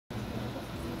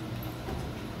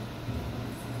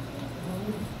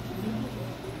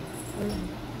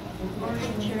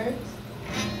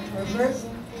first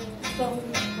song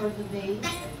for today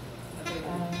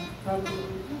from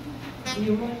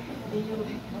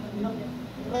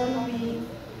Deuteronomy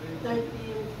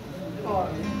 13:4.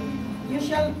 You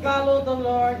shall follow the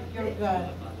Lord your God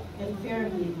and fear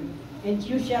him, and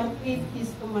you shall keep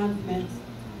his commandments,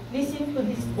 listen to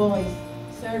his voice,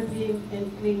 serve him, and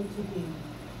cling to him.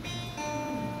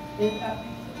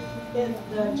 And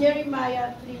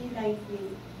Jeremiah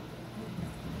 3:19.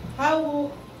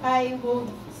 How I will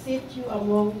set you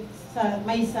among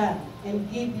my son and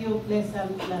give you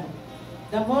pleasant land,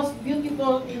 the most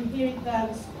beautiful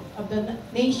inheritance of the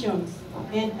nations.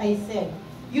 And I said,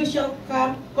 you shall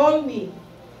call me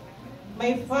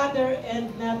my father and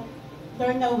not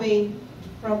turn away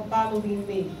from following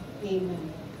me.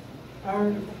 Amen.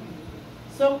 Our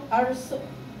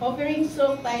offering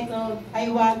song titled, I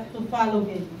Want to Follow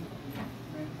Him.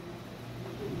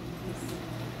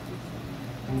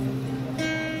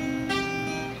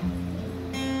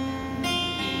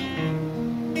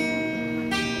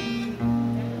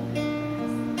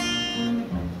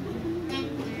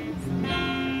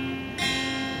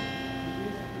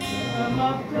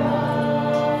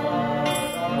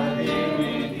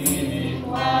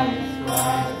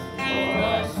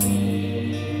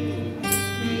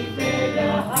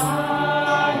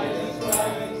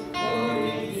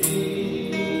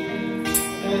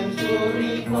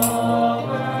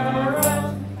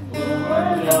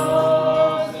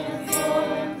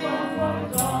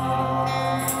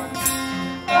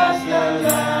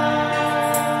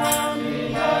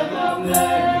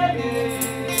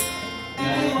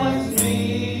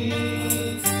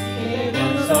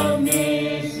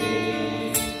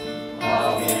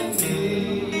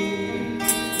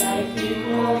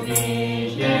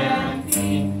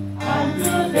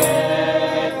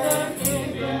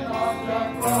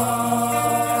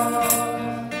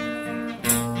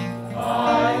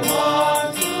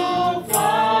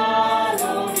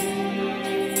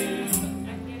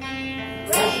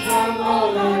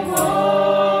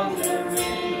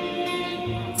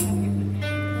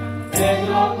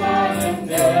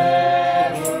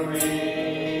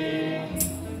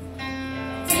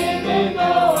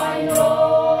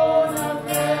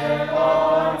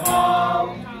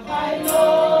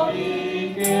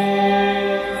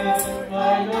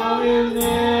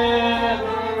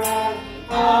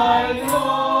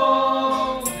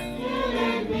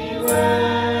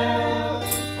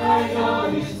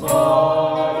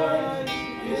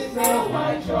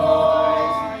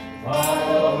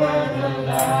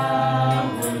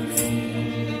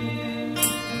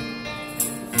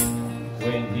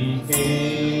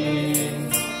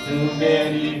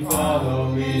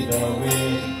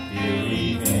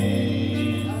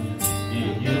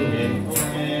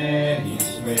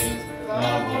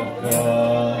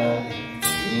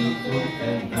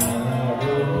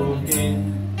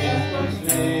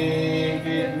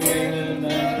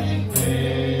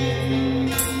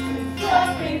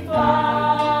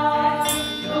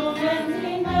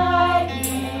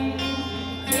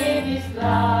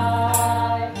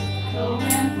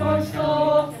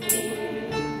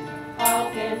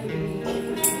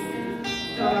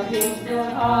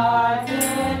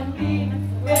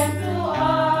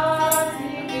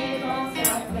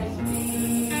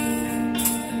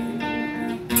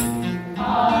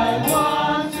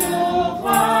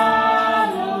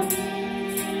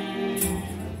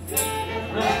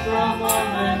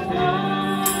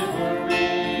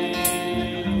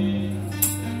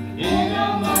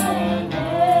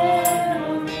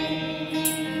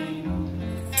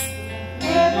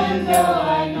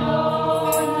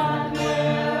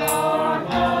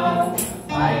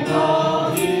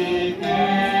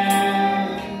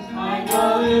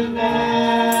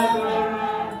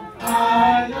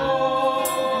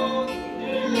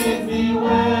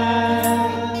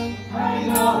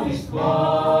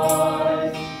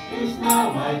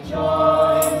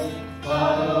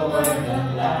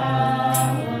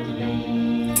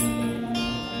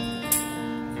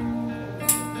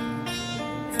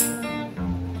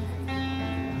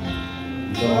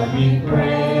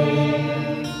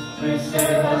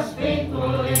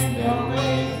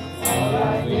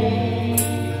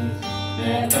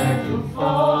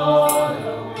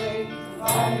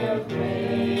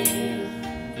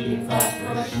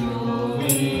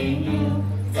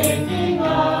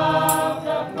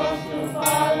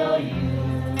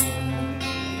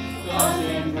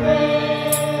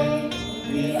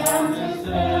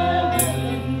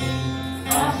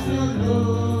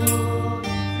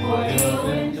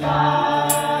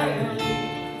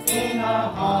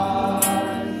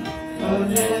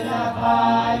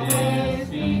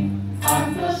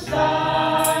 Unto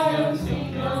Zion,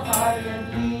 sing your heart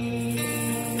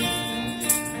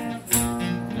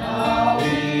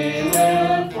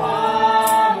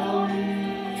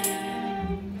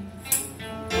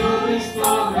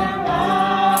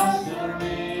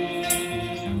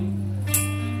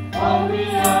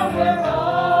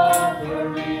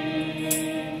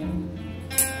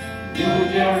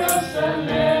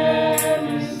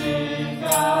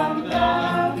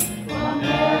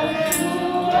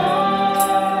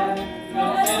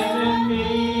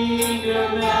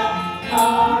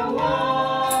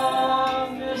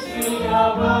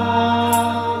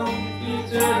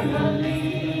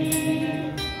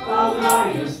eternally, oh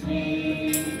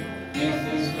gloriously, this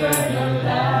is where the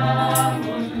Lamb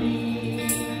was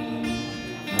lead.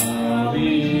 How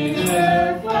we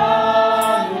will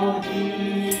follow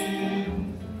Him,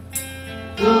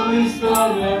 who is the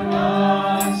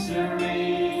answering,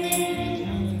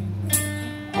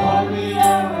 all we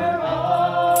ever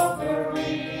offering.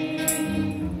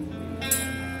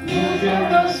 New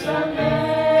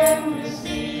Jerusalem, we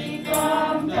see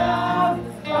come down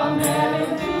from heaven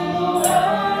to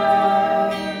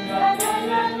earth,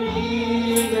 and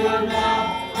leader now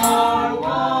are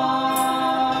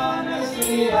one as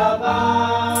we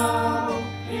abound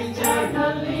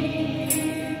eternally,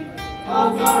 oh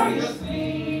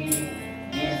gloriously,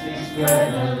 this is where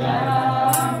the Lamb